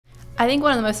I think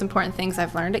one of the most important things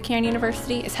I've learned at Cairn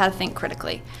University is how to think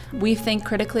critically. We think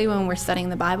critically when we're studying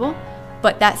the Bible,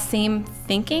 but that same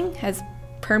thinking has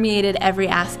permeated every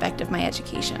aspect of my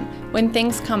education. When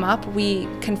things come up, we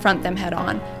confront them head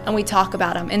on and we talk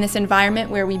about them in this environment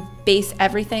where we base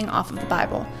everything off of the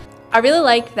Bible. I really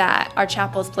like that our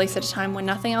chapel is placed at a time when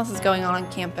nothing else is going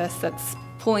on campus that's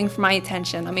pulling for my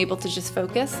attention. I'm able to just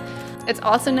focus. It's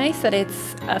also nice that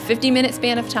it's a 50-minute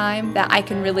span of time that I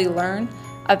can really learn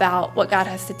about what God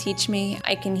has to teach me.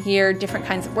 I can hear different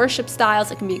kinds of worship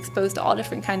styles. I can be exposed to all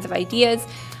different kinds of ideas,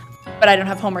 but I don't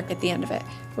have homework at the end of it,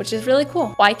 which is really cool.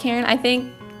 Why Cairn? I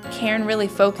think Cairn really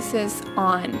focuses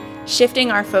on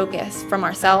shifting our focus from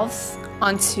ourselves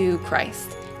onto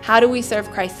Christ. How do we serve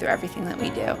Christ through everything that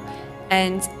we do?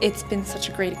 And it's been such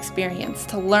a great experience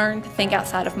to learn to think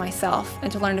outside of myself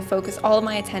and to learn to focus all of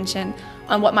my attention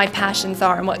on what my passions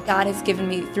are and what God has given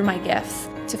me through my gifts,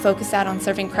 to focus out on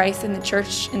serving Christ in the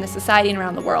church, in the society, and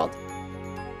around the world.